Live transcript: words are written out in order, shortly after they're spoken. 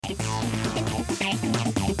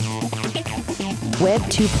Web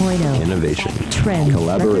 2.0. Innovation. Trend.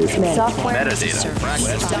 Collaboration. Software. Metadata.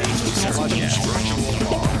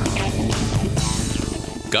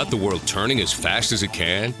 Got the world turning as fast as it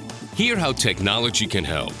can? Hear how technology can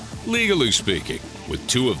help, legally speaking, with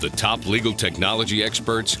two of the top legal technology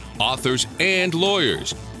experts, authors, and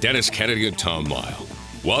lawyers, Dennis Kennedy and Tom Mile.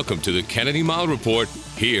 Welcome to the Kennedy Mile Report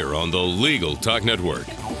here on the Legal Talk Network.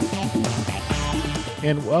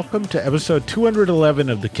 And welcome to episode 211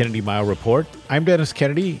 of the Kennedy Mile Report. I'm Dennis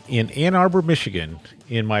Kennedy in Ann Arbor, Michigan,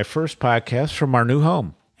 in my first podcast from our new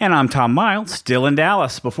home. And I'm Tom Mile, still in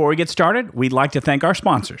Dallas. Before we get started, we'd like to thank our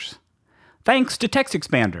sponsors. Thanks to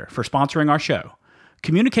TextExpander for sponsoring our show.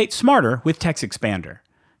 Communicate smarter with TextExpander.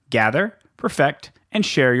 Gather, perfect, and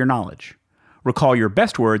share your knowledge. Recall your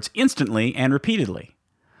best words instantly and repeatedly.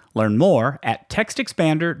 Learn more at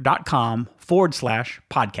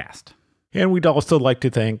textexpander.com/podcast. And we'd also like to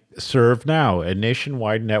thank ServeNow, a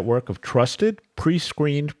nationwide network of trusted,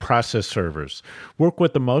 pre-screened process servers. Work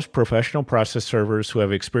with the most professional process servers who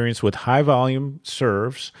have experience with high-volume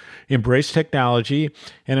serves, embrace technology,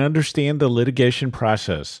 and understand the litigation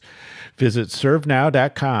process. Visit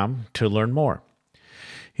servenow.com to learn more.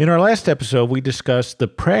 In our last episode, we discussed the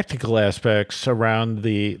practical aspects around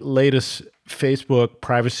the latest Facebook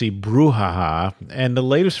privacy brouhaha and the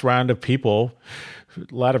latest round of people, a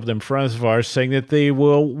lot of them friends of ours, saying that they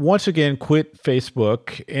will once again quit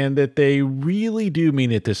Facebook and that they really do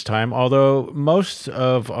mean it this time, although most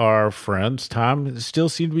of our friends, Tom, still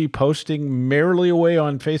seem to be posting merrily away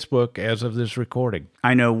on Facebook as of this recording.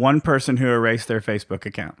 I know one person who erased their Facebook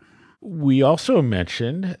account. We also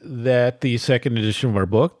mentioned that the second edition of our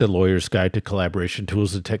book, The Lawyer's Guide to Collaboration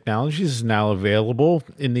Tools and Technologies, is now available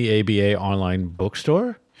in the ABA online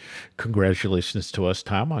bookstore. Congratulations to us,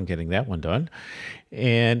 Tom, on getting that one done.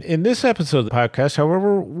 And in this episode of the podcast,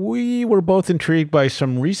 however, we were both intrigued by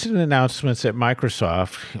some recent announcements at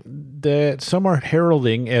Microsoft that some are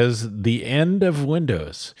heralding as the end of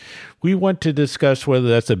Windows. We want to discuss whether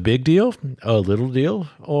that's a big deal, a little deal,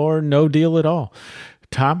 or no deal at all.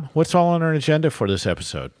 Tom, what's all on our agenda for this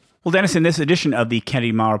episode? Well, Dennis, in this edition of the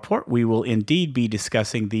Kennedy Mile Report, we will indeed be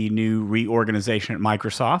discussing the new reorganization at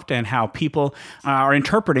Microsoft and how people are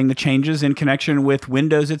interpreting the changes in connection with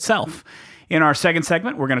Windows itself. In our second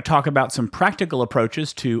segment, we're going to talk about some practical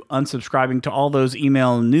approaches to unsubscribing to all those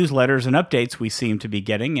email newsletters and updates we seem to be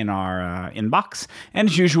getting in our inbox. And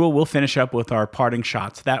as usual, we'll finish up with our parting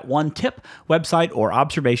shots, that one tip, website, or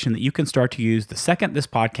observation that you can start to use the second this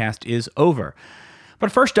podcast is over.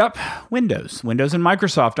 But first up, Windows and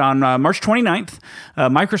Microsoft. On March 29th,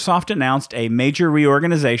 Microsoft announced a major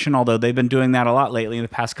reorganization, although they've been doing that a lot lately in the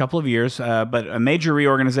past couple of years, but a major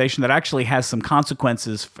reorganization that actually has some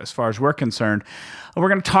consequences as far as we're concerned. We're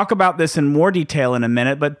going to talk about this in more detail in a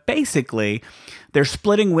minute, but basically, they're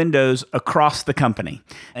splitting Windows across the company,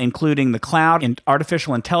 including the cloud and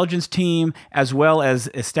artificial intelligence team, as well as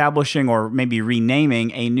establishing or maybe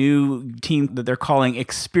renaming a new team that they're calling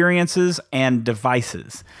Experiences and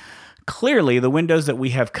Devices. Clearly, the Windows that we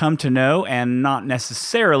have come to know and not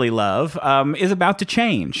necessarily love is about to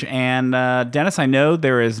change. And Dennis, I know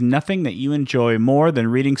there is nothing that you enjoy more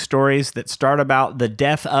than reading stories that start about the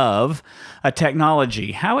death of a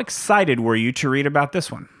technology. How excited were you to read about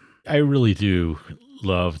this one? I really do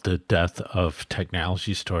love the death of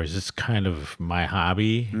technology stories. It's kind of my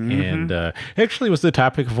hobby, and actually was the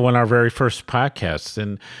topic of one of our very first podcasts.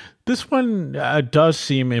 And this one does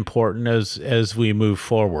seem important as we move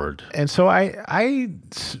forward. And so I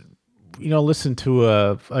listened to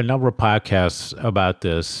a number of podcasts about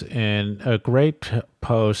this, and a great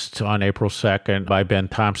post on April 2nd by Ben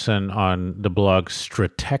Thompson on the blog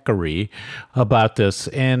Stratechery about this.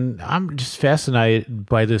 And I'm just fascinated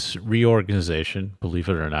by this reorganization, believe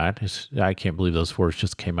it or not. I can't believe those words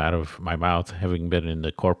just came out of my mouth, having been in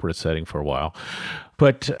the corporate setting for a while.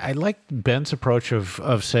 But I like Ben's approach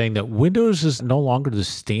of saying that Windows is no longer the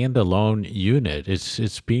standalone unit.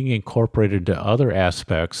 It's being incorporated to other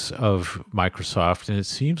aspects of Microsoft, and it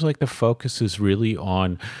seems like the focus is really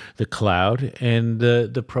on the cloud and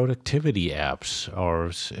the productivity apps, or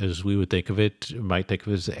as we would think of it, might think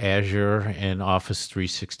of it as Azure and Office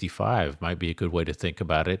 365 might be a good way to think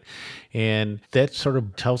about it. And that sort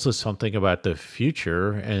of tells us something about the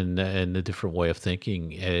future and the different way of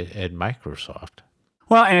thinking at Microsoft.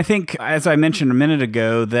 Well, and I think, as I mentioned a minute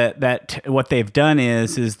ago, that what they've done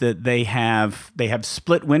is that they have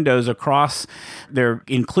split Windows across. They're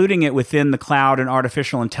including it within the cloud and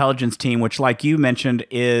artificial intelligence team, which, like you mentioned,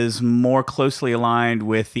 is more closely aligned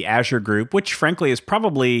with the Azure group, which frankly is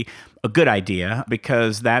probably a good idea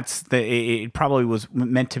because it probably was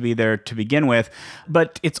meant to be there to begin with.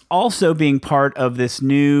 But it's also being part of this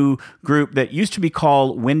new group that used to be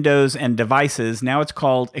called Windows and Devices. Now it's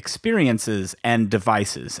called Experiences and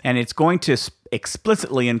Devices. And it's going to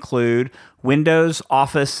explicitly include Windows,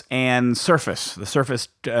 Office, and Surface, the Surface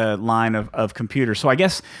line of computers. So I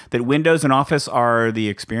guess that Windows and Office are the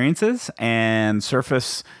experiences and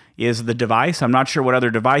Surface is the device. I'm not sure what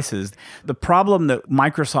other devices. The problem that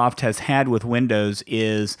Microsoft has had with Windows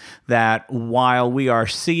is that while we are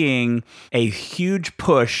seeing a huge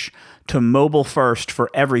push to mobile first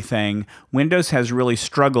for everything, Windows has really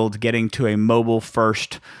struggled getting to a mobile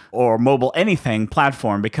first or mobile anything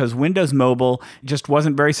platform because Windows Mobile just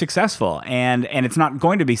wasn't very successful and it's not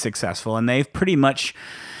going to be successful. And they've pretty much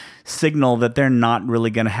signal that they're not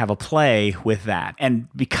really going to have a play with that. And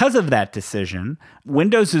because of that decision,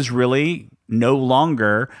 Windows is really no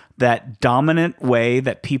longer that dominant way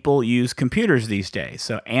that people use computers these days.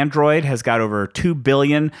 So Android has got over 2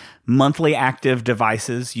 billion monthly active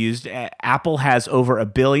devices used. Apple has over 1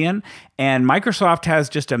 billion, and Microsoft has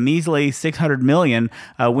just a measly 600 million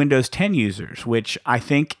Windows 10 users, which I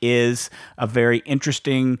think is a very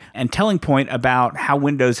interesting and telling point about how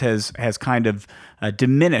Windows has kind of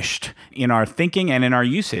diminished in our thinking and in our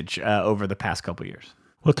usage over the past couple of years.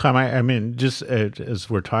 Well, Tom, I mean, just as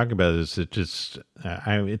we're talking about this, it just,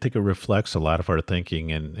 I think it reflects a lot of our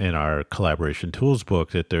thinking in our collaboration tools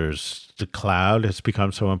book that there's the cloud has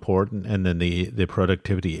become so important, and then the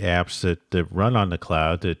productivity apps that run on the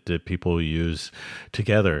cloud that people use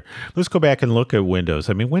together. Let's go back and look at Windows.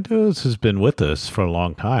 I mean, Windows has been with us for a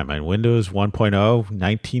long time. I mean, Windows 1.0,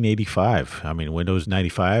 1985. I mean, Windows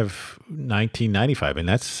 95, 1995. And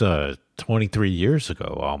that's 23 years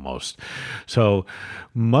ago almost. So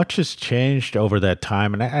much has changed over that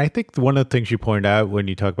time. And I think one of the things you point out when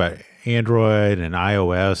you talk about Android and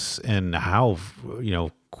iOS and how,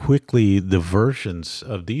 quickly the versions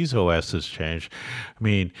of these OSs change. I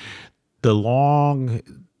mean, the long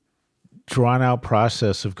drawn out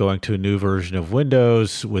process of going to a new version of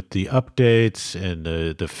Windows with the updates and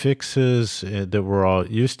the fixes that we're all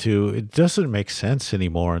used to, it doesn't make sense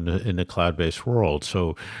anymore in the cloud-based world.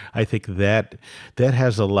 So I think that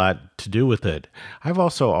has a lot to do with it. I've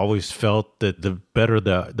also always felt that the better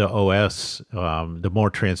the OS, the more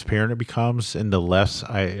transparent it becomes and the less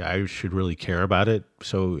I should really care about it.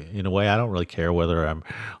 So in a way, I don't really care whether I'm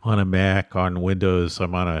on a Mac, on Windows,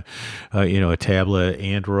 I'm on a tablet,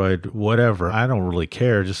 Android, whatever. I don't really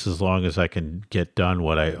care, just as long as I can get done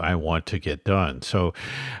what I want to get done. So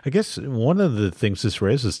I guess one of the things this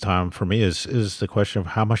raises, Tom, for me is the question of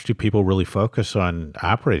how much do people really focus on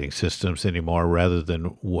operating systems anymore rather than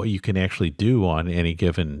what you can actually do on any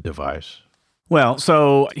given device? Well,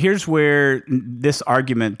 so here's where this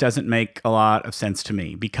argument doesn't make a lot of sense to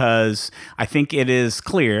me, because I think it is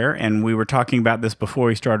clear, and we were talking about this before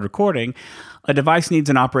we started recording, a device needs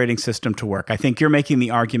an operating system to work. I think you're making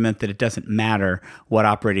the argument that it doesn't matter what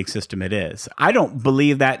operating system it is. I don't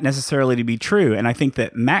believe that necessarily to be true, and I think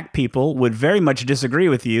that Mac people would very much disagree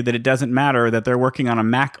with you that it doesn't matter that they're working on a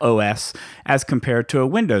Mac OS as compared to a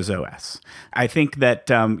Windows OS. I think that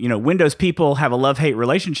Windows people have a love-hate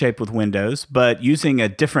relationship with Windows, but using a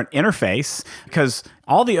different interface, because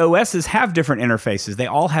all the OSs have different interfaces. They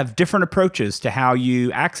all have different approaches to how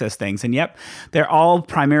you access things. And yep, they're all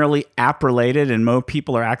primarily app-related, and most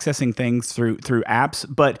people are accessing things through apps.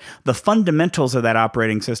 But the fundamentals of that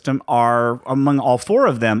operating system are, among all four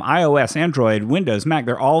of them, iOS, Android, Windows, Mac,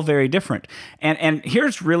 they're all very different. And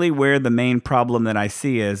here's really where the main problem that I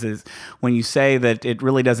see is when you say that it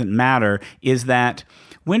really doesn't matter, is that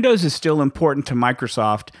Windows is still important to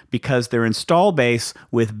Microsoft because their install base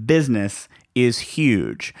with business is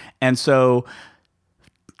huge. And so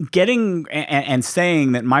getting and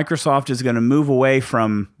saying that Microsoft is going to move away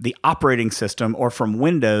from the operating system or from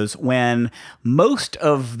Windows when most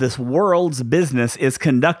of this world's business is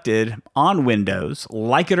conducted on Windows,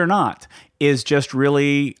 like it or not, is just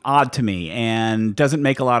really odd to me and doesn't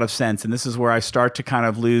make a lot of sense. And this is where I start to kind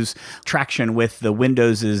of lose traction with the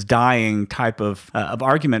Windows is dying type of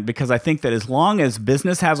argument, because I think that as long as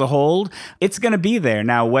business has a hold, it's going to be there.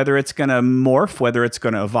 Now, whether it's going to morph, whether it's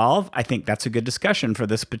going to evolve, I think that's a good discussion for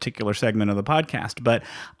this particular segment of the podcast. But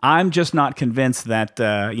I'm just not convinced that,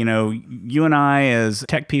 you and I as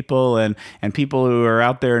tech people and people who are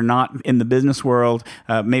out there not in the business world,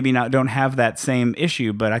 maybe don't have that same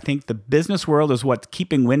issue. But I think the business world is what's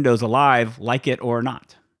keeping Windows alive, like it or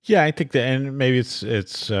not. Yeah, I think that, and maybe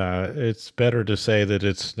it's better to say that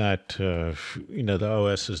it's not, the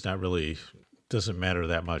OS is not really doesn't matter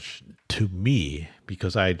that much to me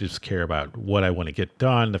because I just care about what I want to get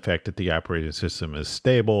done. The fact that the operating system is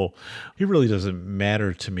stable, it really doesn't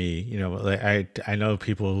matter to me. I know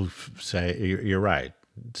people who say you're right.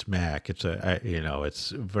 It's Mac. It's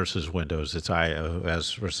versus Windows. It's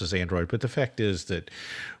iOS versus Android. But the fact is that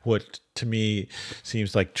what to me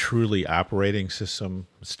seems like truly operating system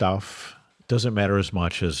stuff doesn't matter as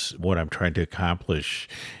much as what I'm trying to accomplish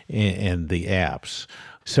in the apps.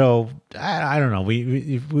 So I don't know.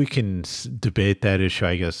 We can debate that issue,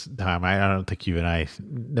 I guess, Tom. I don't think you and I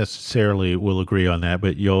necessarily will agree on that,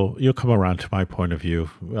 but you'll come around to my point of view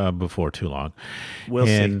before too long. We'll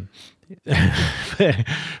see.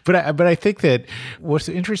 but I think that what's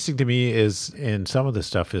interesting to me is in some of the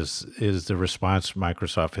stuff is the response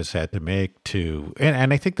Microsoft has had to make to,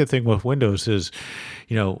 and I think the thing with Windows is,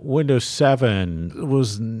 Windows 7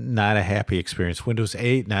 was not a happy experience. Windows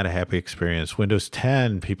 8, not a happy experience. Windows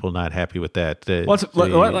 10, people not happy with that. The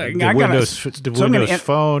Windows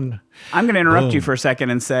Phone. I'm going to interrupt you for a second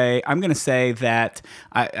and say, I'm going to say that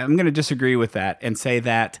I'm going to disagree with that and say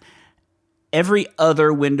that every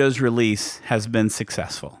other Windows release has been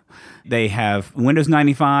successful. They have Windows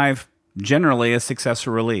 95, generally a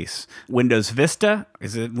successful release. Windows Vista,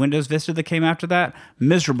 is it Windows Vista that came after that?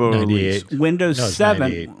 Miserable release. Windows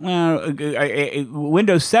 7,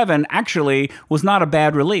 Windows 7 actually was not a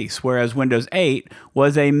bad release, whereas Windows 8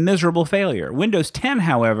 was a miserable failure. Windows 10,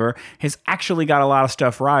 however, has actually got a lot of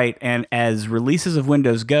stuff right, and as releases of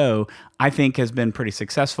Windows go, I think has been pretty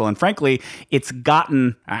successful. And frankly,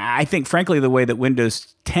 I think the way that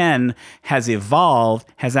Windows 10 has evolved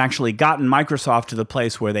has actually gotten Microsoft to the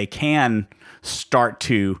place where they can start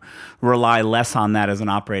to rely less on that as an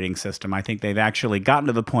operating system. I think they've actually gotten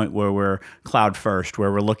to the point where we're cloud first,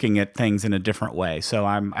 where we're looking at things in a different way. So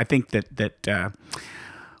I think that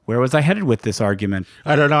where was I headed with this argument?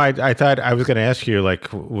 I don't know. I thought I was going to ask you,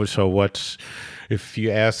 so what's, if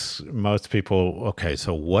you ask most people, okay,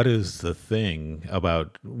 so what is the thing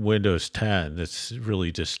about Windows 10 that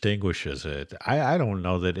really distinguishes it? I don't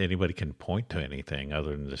know that anybody can point to anything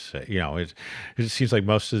other than to say, it seems like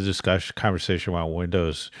most of the conversation around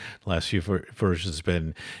Windows the last few versions has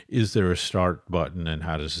been, is there a start button and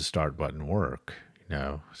how does the start button work?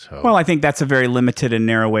 Well, I think that's a very limited and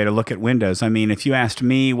narrow way to look at Windows. I mean, if you asked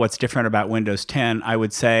me what's different about Windows 10, I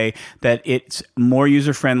would say that it's more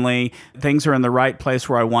user-friendly. Things are in the right place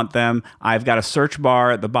where I want them. I've got a search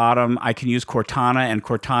bar at the bottom. I can use Cortana, and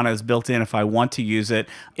Cortana is built in if I want to use it.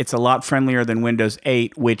 It's a lot friendlier than Windows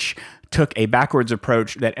 8, which took a backwards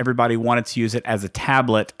approach that everybody wanted to use it as a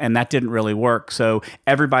tablet, and that didn't really work. So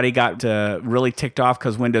everybody got really ticked off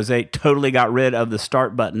because Windows 8 totally got rid of the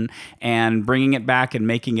start button, and bringing it back and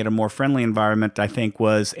making it a more friendly environment, I think,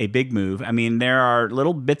 was a big move. I mean, there are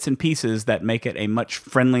little bits and pieces that make it a much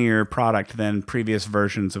friendlier product than previous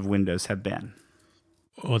versions of Windows have been.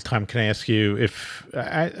 Well, Tom, can I ask you if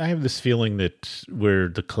I have this feeling that where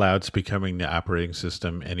the cloud's becoming the operating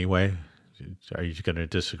system anyway? Are you going to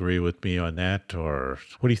disagree with me on that, or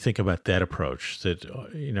what do you think about that approach? That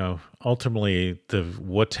ultimately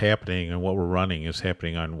what's happening and what we're running is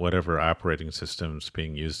happening on whatever operating system's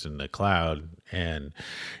being used in the cloud, and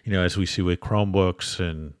as we see with Chromebooks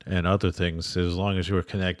and other things, as long as you're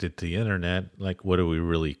connected to the internet, what do we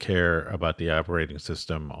really care about the operating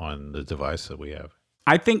system on the device that we have?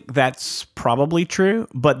 I think that's probably true,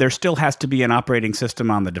 but there still has to be an operating system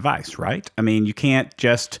on the device, right? I mean, you can't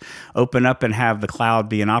just open up and have the cloud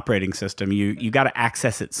be an operating system. You got to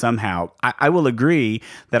access it somehow. I will agree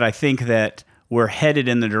that I think that we're headed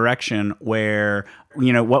in the direction where,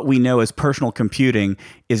 what we know as personal computing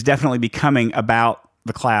is definitely becoming about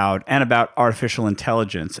the cloud and about artificial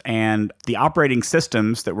intelligence. And the operating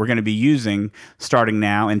systems that we're going to be using starting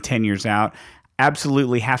now and 10 years out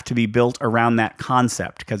absolutely have to be built around that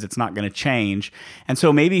concept because it's not going to change. And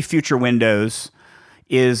so maybe future Windows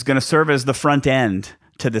is going to serve as the front end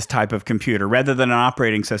to this type of computer rather than an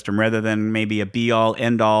operating system, rather than maybe a be-all,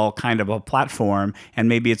 end-all kind of a platform, and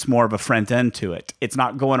maybe it's more of a front end to it. It's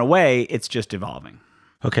not going away, it's just evolving.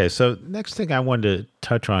 Okay, so next thing I wanted to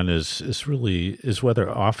touch on is whether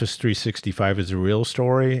Office 365 is a real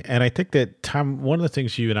story. And I think that, Tom, one of the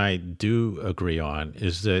things you and I do agree on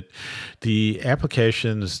is that the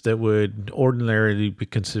applications that would ordinarily be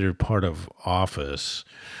considered part of Office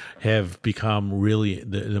have become really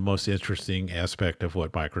the most interesting aspect of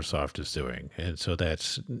what Microsoft is doing. And so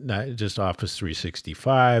that's not just Office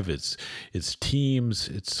 365, it's Teams,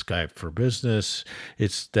 it's Skype for Business,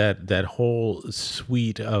 it's that whole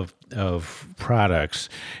suite of products.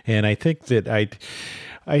 And I think that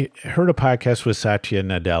I heard a podcast with Satya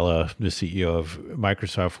Nadella, the CEO of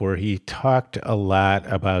Microsoft, where he talked a lot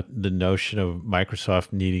about the notion of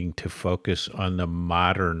Microsoft needing to focus on the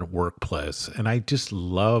modern workplace. And I just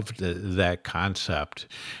loved that concept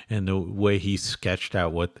and the way he sketched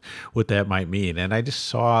out what that might mean. And I just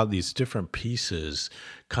saw these different pieces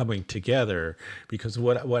coming together, because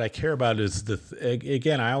what I care about is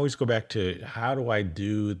again, I always go back to how do I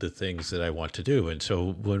do the things that I want to do. And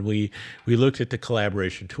so when we looked at the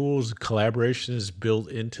collaboration tools, collaboration is built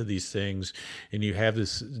into these things, and you have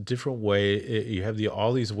this different way, you have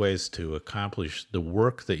all these ways to accomplish the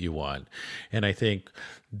work that you want. And I think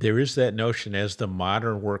there is that notion, as the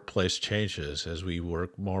modern workplace changes, as we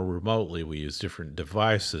work more remotely, we use different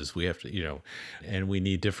devices, we have to, and we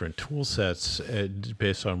need different tool sets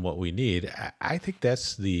based on what we need. I think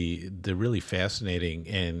that's the really fascinating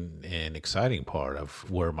and exciting part of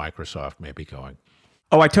where Microsoft may be going.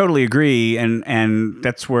 Oh, I totally agree. And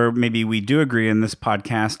that's where maybe we do agree in this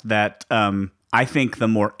podcast that I think the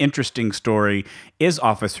more interesting story is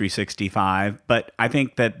Office 365, but I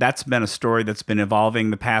think that that's been a story that's been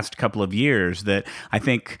evolving the past couple of years, that I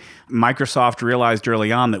think Microsoft realized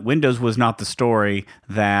early on that Windows was not the story,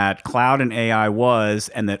 that cloud and AI was,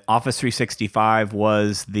 and that Office 365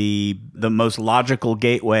 was the most logical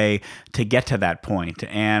gateway to get to that point.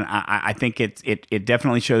 And I think it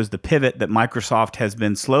definitely shows the pivot that Microsoft has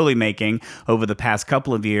been slowly making over the past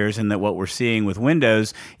couple of years, and that what we're seeing with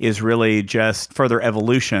Windows is really just further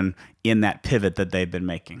evolution in that pivot that they've been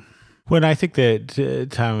making. When I think that,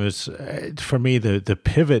 Tom, is for me, the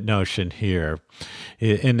pivot notion here,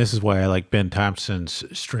 and this is why I like Ben Thompson's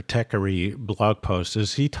Stratechery blog post,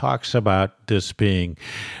 is he talks about this being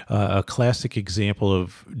a classic example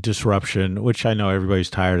of disruption, which I know everybody's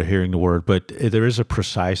tired of hearing the word, but there is a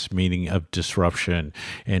precise meaning of disruption.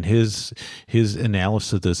 And his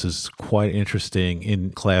analysis of this is quite interesting in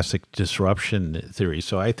classic disruption theory.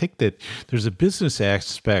 So I think that there's a business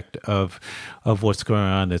aspect of what's going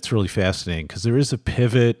on that's really fascinating, because there is a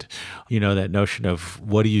pivot, that notion of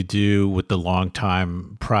what do you do with the long time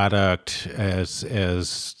product as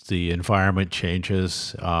the environment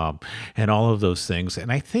changes, and all of those things. And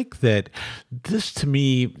I think that this, to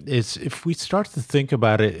me, is, if we start to think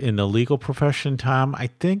about it in the legal profession, Tom, I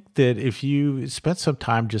think that if you spend some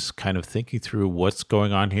time just kind of thinking through what's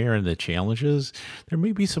going on here and the challenges, there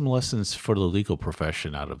may be some lessons for the legal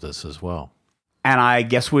profession out of this as well. And I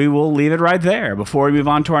guess we will leave it right there. Before we move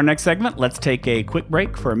on to our next segment, let's take a quick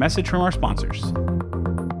break for a message from our sponsors.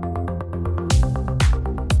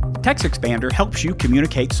 TextExpander helps you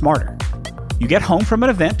communicate smarter. You get home from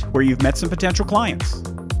an event where you've met some potential clients.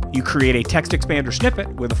 You create a TextExpander snippet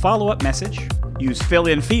with a follow-up message, use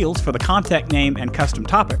fill-in fields for the contact name and custom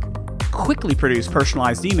topic, quickly produce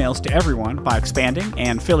personalized emails to everyone by expanding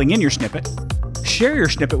and filling in your snippet, share your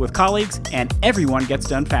snippet with colleagues, and everyone gets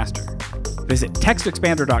done faster. Visit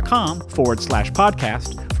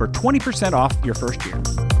textexpander.com/podcast for 20% off your first year.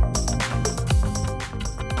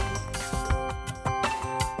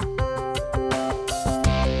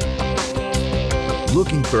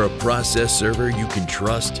 Looking for a process server you can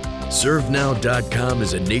trust? ServeNow.com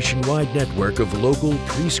is a nationwide network of local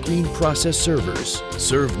pre-screened process servers.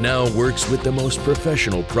 ServeNow works with the most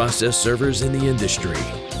professional process servers in the industry,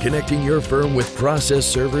 connecting your firm with process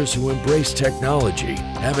servers who embrace technology,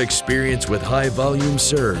 have experience with high-volume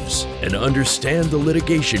serves, and understand the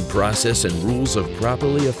litigation process and rules of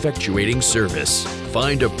properly effectuating service.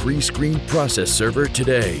 Find a pre-screened process server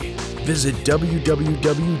today. Visit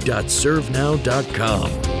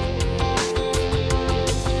www.servenow.com.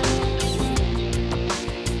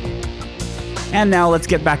 And now let's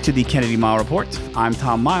get back to the Kennedy Mile Report. I'm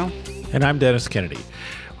Tom Mile. And I'm Dennis Kennedy.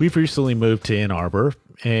 We've recently moved to Ann Arbor,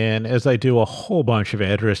 and as I do a whole bunch of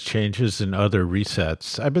address changes and other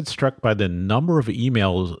resets, I've been struck by the number of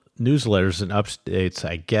emails, newsletters, and updates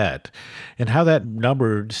I get, and how that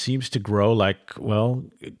number seems to grow like,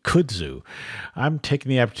 kudzu. I'm taking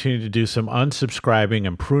the opportunity to do some unsubscribing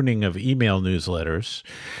and pruning of email newsletters.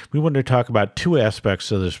 We wanted to talk about two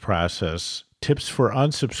aspects of this process: tips for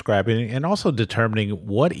unsubscribing, and also determining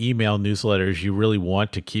what email newsletters you really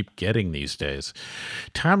want to keep getting these days.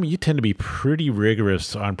 Tom, you tend to be pretty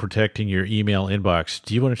rigorous on protecting your email inbox.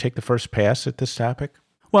 Do you want to take the first pass at this topic?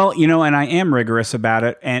 Well, and I am rigorous about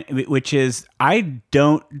it, and which is I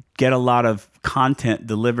don't get a lot of content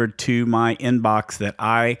delivered to my inbox that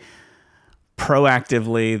I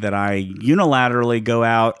proactively, that I unilaterally go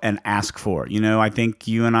out and ask for. I think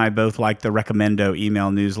you and I both like the Recommendo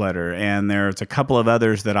email newsletter, and there's a couple of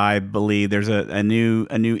others that I believe. There's a new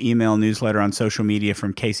email newsletter on social media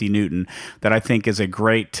from Casey Newton that I think is a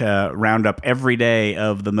great roundup every day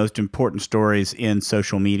of the most important stories in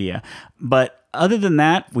social media. But other than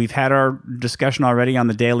that, we've had our discussion already on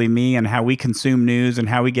the Daily Me and how we consume news and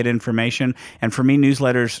how we get information. And for me,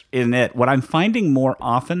 newsletters in it. What I'm finding more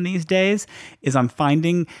often these days is I'm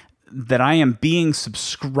finding that I am being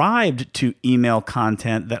subscribed to email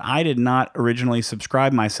content that I did not originally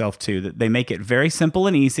subscribe myself to. That they make it very simple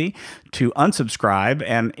and easy to unsubscribe,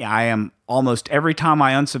 and I am almost every time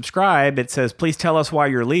I unsubscribe, it says, please tell us why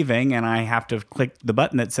you're leaving, and I have to click the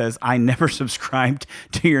button that says, I never subscribed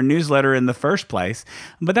to your newsletter in the first place.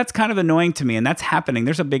 But that's kind of annoying to me, and that's happening.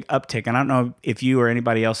 There's a big uptick, and I don't know if you or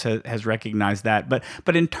anybody else has recognized that. But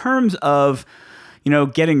in terms of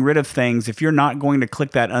getting rid of things, if you're not going to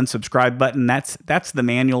click that unsubscribe button, that's the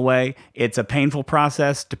manual way. It's a painful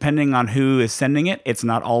process. Depending on who is sending it, it's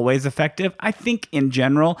not always effective. I think in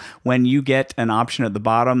general, when you get an option at the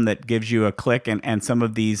bottom that gives you a click, and some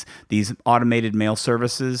of these automated mail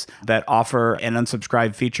services that offer an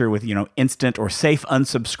unsubscribe feature with instant or safe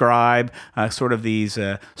unsubscribe, sort of these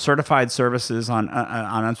certified services on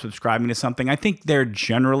unsubscribing to something, I think they're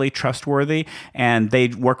generally trustworthy, and they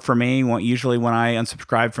work for me. Usually when I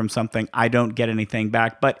unsubscribe from something, I don't get anything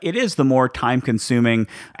back, but it is the more time-consuming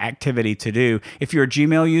activity to do. If you're a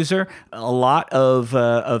Gmail user, a lot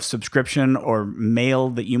of subscription or mail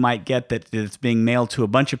that you might get that is being mailed to a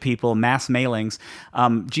bunch of people, mass mailings,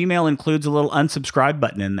 Gmail includes a little unsubscribe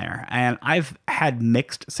button in there, and I've had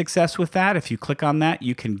mixed success with that. If you click on that,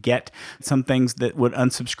 you can get some things that would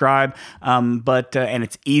unsubscribe, but and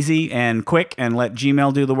it's easy and quick, and let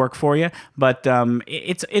Gmail do the work for you. But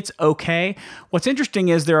it's okay. What's interesting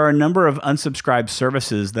is there are a number of unsubscribed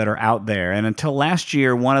services that are out there. And until last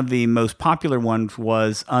year, one of the most popular ones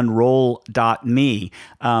was Unroll.me,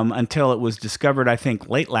 until it was discovered, I think,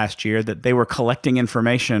 late last year that they were collecting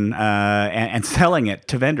information and selling it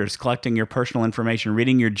to vendors, collecting your personal information,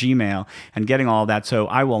 reading your Gmail, and getting all of that. So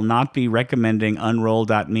I will not be recommending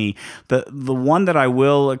Unroll.me. The one that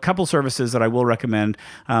a couple services that I will recommend,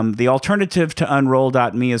 the alternative to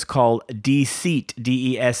Unroll.me is called Deseat,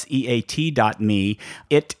 Deseat.me.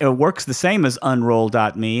 It works the same as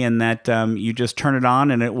Unroll.me in that you just turn it on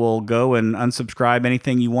and it will go and unsubscribe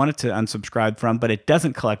anything you want it to unsubscribe from, but it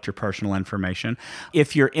doesn't collect your personal information.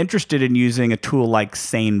 If you're interested in using a tool like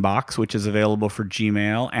SaneBox, which is available for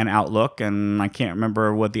Gmail and Outlook, and I can't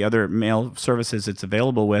remember what the other mail services it's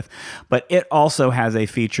available with, but it also has a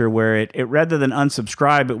feature where it rather than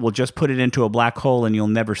unsubscribe, it will just put it into a black hole and you'll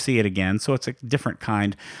never see it again. So it's a different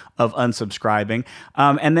kind of unsubscribing.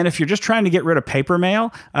 And then if you're just trying to get rid of paper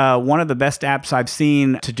mail, one of the best apps I've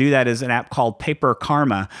seen to do that is an app called Paper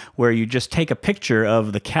Karma, where you just take a picture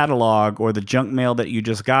of the catalog or the junk mail that you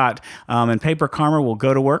just got, and Paper Karma will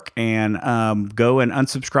go to work and go and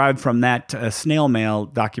unsubscribe from that snail mail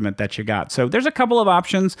document that you got. So there's a couple of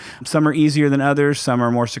options. Some are easier than others, some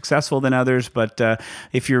are more successful than others, but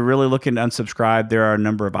if you're really looking to unsubscribe, there are a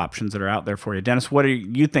number of options that are out there for you. Dennis, what are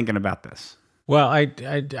you thinking about this? Well, I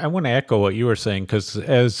want to echo what you were saying, because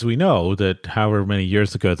as we know that however many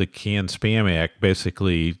years ago, the Canned Spam Act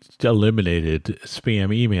basically eliminated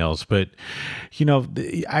spam emails. But,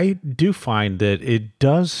 I do find that it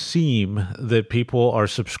does seem that people are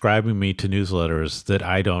subscribing me to newsletters that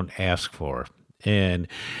I don't ask for. And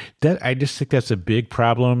that I just think that's a big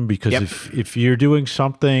problem, because if you're doing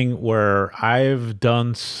something where I've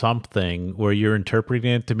done something where you're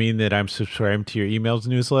interpreting it to mean that I'm subscribing to your emails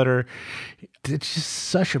newsletter, it's just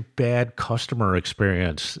such a bad customer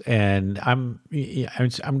experience, and I'm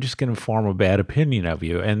just going to form a bad opinion of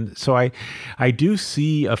you. And so I do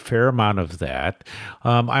see a fair amount of that.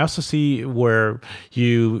 I also see where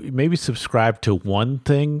you maybe subscribe to one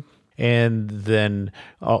thing, and then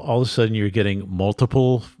all of a sudden you're getting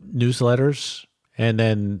multiple newsletters, and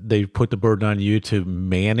then they put the burden on you to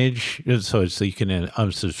manage, so you can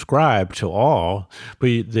unsubscribe to all,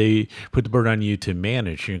 but they put the burden on you to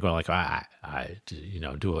manage. You're going like,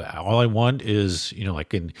 all I want is,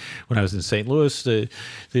 when I was in St. Louis,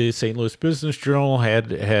 the St. Louis Business Journal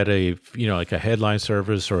had a, like a headline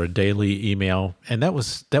service or a daily email, and that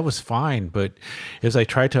was fine. But as I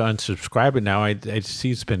try to unsubscribe it now, I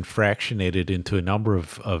see it's been fractionated into a number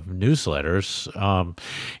of newsletters,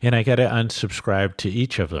 and I got to unsubscribe to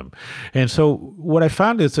each of them. And so what I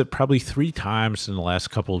found is that probably 3 times in the last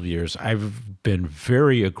couple of years, I've been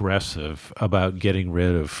very aggressive about getting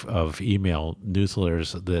rid of email email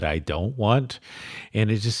newsletters that I don't want. And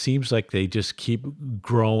it just seems like they just keep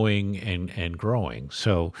growing and growing.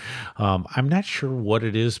 So I'm not sure what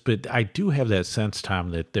it is, but I do have that sense,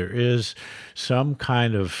 Tom, that there is some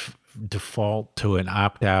kind of default to an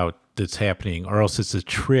opt-out that's happening, or else it's a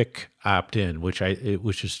trick opt-in, which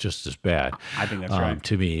is just as bad. I think that's right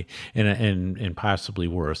to me, and possibly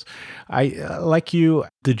worse. I like you,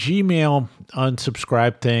 the Gmail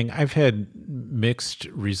unsubscribe thing. I've had mixed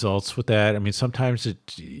results with that. I mean, sometimes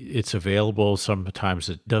it's available, sometimes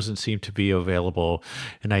it doesn't seem to be available,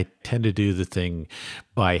 and I tend to do the thing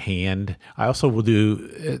by hand. I also will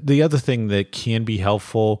do the other thing that can be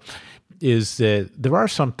helpful is that there are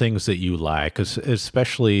some things that you like,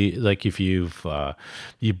 especially like if you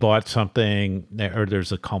bought something or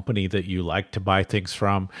there's a company that you like to buy things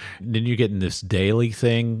from, then you get in this daily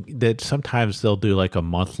thing that sometimes they'll do like a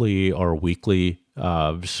monthly or weekly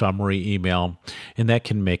summary email, and that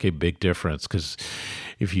can make a big difference because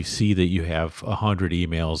if you see that you have 100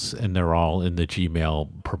 emails and they're all in the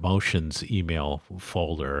Gmail promotions email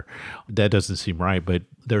folder, that doesn't seem right. But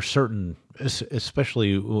there's certain,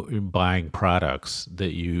 especially in buying products,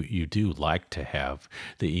 that you do like to have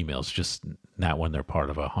the emails, just not when they're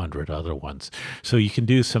part of 100 other ones. So you can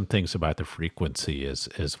do some things about the frequency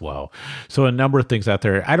as well. So a number of things out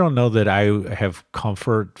there. I don't know that I have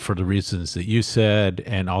comfort for the reasons that you said,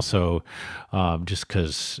 and also just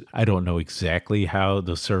because I don't know exactly how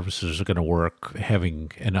the services are going to work,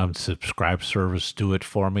 having an unsubscribe service do it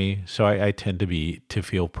for me. So I tend to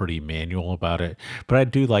feel pretty manual about it. But I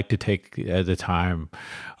do like to take the time,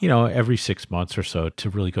 every 6 months or so to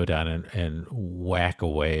really go down and whack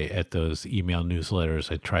away at those email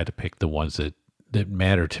newsletters. I try to pick the ones that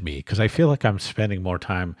matter to me, because I feel like I'm spending more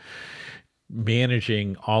time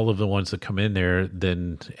managing all of the ones that come in there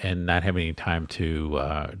and not having any time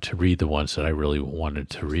to read the ones that I really wanted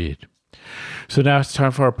to read. So now it's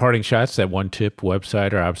time for our parting shots. That one tip,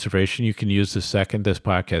 website, or observation you can use the second this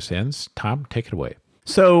podcast ends. Tom, take it away.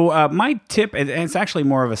 So my tip, and it's actually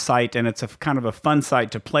more of a site, and it's a kind of a fun site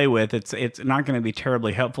to play with. It's not going to be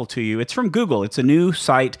terribly helpful to you. It's from Google. It's a new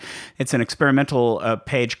site. It's an experimental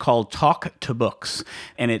page called Talk to Books,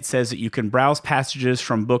 and it says that you can browse passages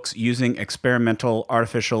from books using experimental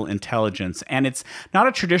artificial intelligence. And it's not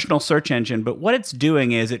a traditional search engine, but what it's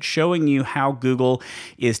doing is it's showing you how Google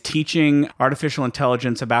is teaching artificial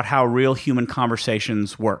intelligence about how real human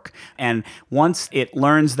conversations work. And once it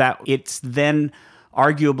learns that, it's then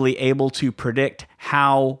arguably able to predict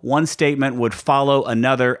how one statement would follow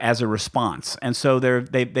another as a response. And so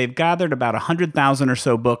they've gathered about 100,000 or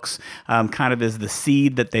so books, kind of as the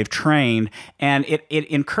seed that they've trained. And it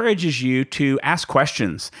encourages you to ask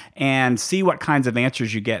questions and see what kinds of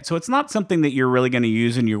answers you get. So it's not something that you're really going to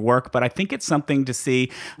use in your work, but I think it's something to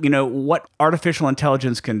see, what artificial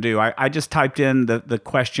intelligence can do. I just typed in the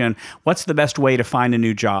question, what's the best way to find a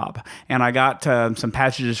new job? And I got some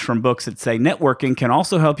passages from books that say networking can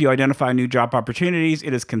also help you identify new job opportunities.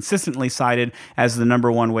 It is consistently cited as the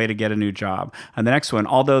number one way to get a new job. And the next one,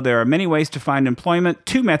 although there are many ways to find employment,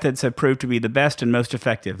 two methods have proved to be the best and most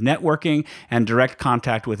effective: networking and direct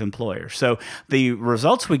contact with employers. So the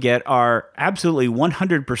results we get are absolutely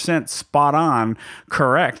 100% spot on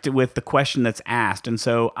correct with the question that's asked. And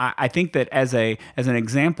so I think that as an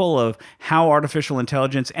example of how artificial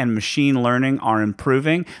intelligence and machine learning are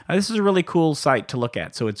improving, this is a really cool site to look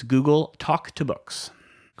at. So it's Google Talk to Books.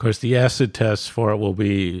 Of course, the acid test for it will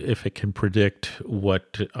be if it can predict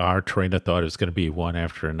what our train of thought is going to be one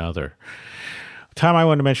after another. Tom, I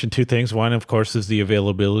want to mention two things. One, of course, is the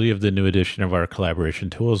availability of the new edition of our Collaboration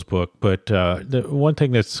Tools book. But the one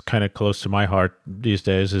thing that's kind of close to my heart these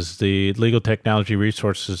days is the Legal Technology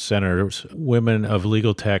Resources Center's Women of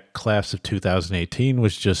Legal Tech Class of 2018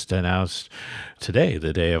 was just announced today,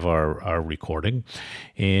 the day of our recording.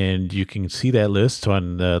 And you can see that list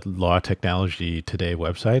on the Law Technology Today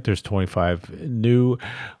website. There's 25 new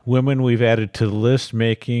women we've added to the list,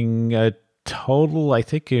 making a total, I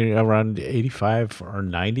think, around 85 or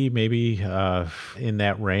 90, maybe in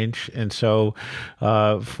that range. And so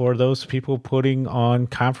for those people putting on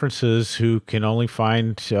conferences who can only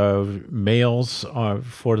find males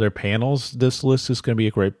for their panels, this list is going to be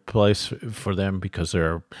a great place for them because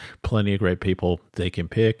there are plenty of great people they can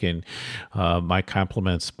pick. And my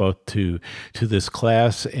compliments both to this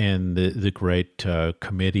class and the great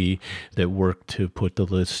committee that worked to put the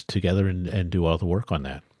list together and do all the work on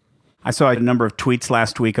that. I saw a number of tweets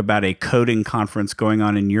last week about a coding conference going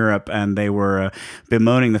on in Europe, and they were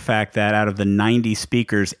bemoaning the fact that out of the 90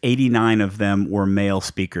 speakers, 89 of them were male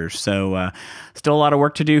speakers. So still a lot of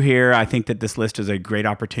work to do here. I think that this list is a great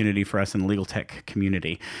opportunity for us in the legal tech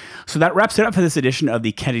community. So that wraps it up for this edition of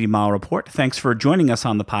the Kennedy Miles Report. Thanks for joining us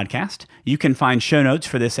on the podcast. You can find show notes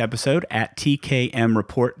for this episode at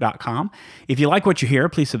tkmreport.com. If you like what you hear,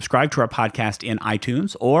 please subscribe to our podcast in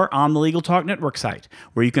iTunes or on the Legal Talk Network site,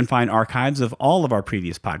 where you can find archives of all of our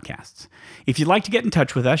previous podcasts. If you'd like to get in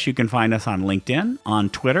touch with us, you can find us on LinkedIn, on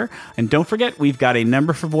Twitter, and don't forget, we've got a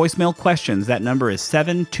number for voicemail questions. That number is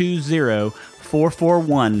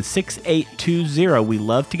 720-441-6820. We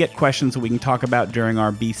love to get questions that we can talk about during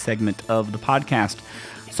our B segment of the podcast.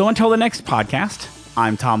 So until the next podcast,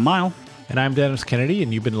 I'm Tom Miles. And I'm Dennis Kennedy,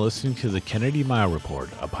 and you've been listening to the Kennedy Miles Report,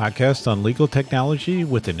 a podcast on legal technology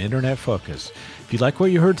with an internet focus. If you like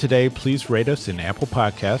what you heard today, please rate us in Apple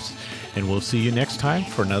Podcasts, and we'll see you next time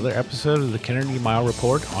for another episode of the Kennedy Miles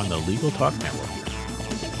Report on the Legal Talk Network.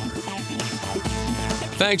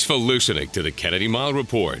 Thanks for listening to the Kennedy Miles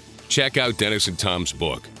Report. Check out Dennis and Tom's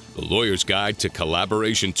book, The Lawyer's Guide to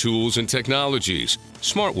Collaboration Tools and Technologies,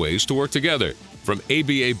 Smart Ways to Work Together, from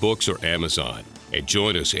ABA Books or Amazon. And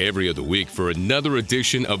join us every other week for another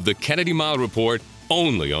edition of the Kennedy Miles Report,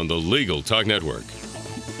 only on the Legal Talk Network.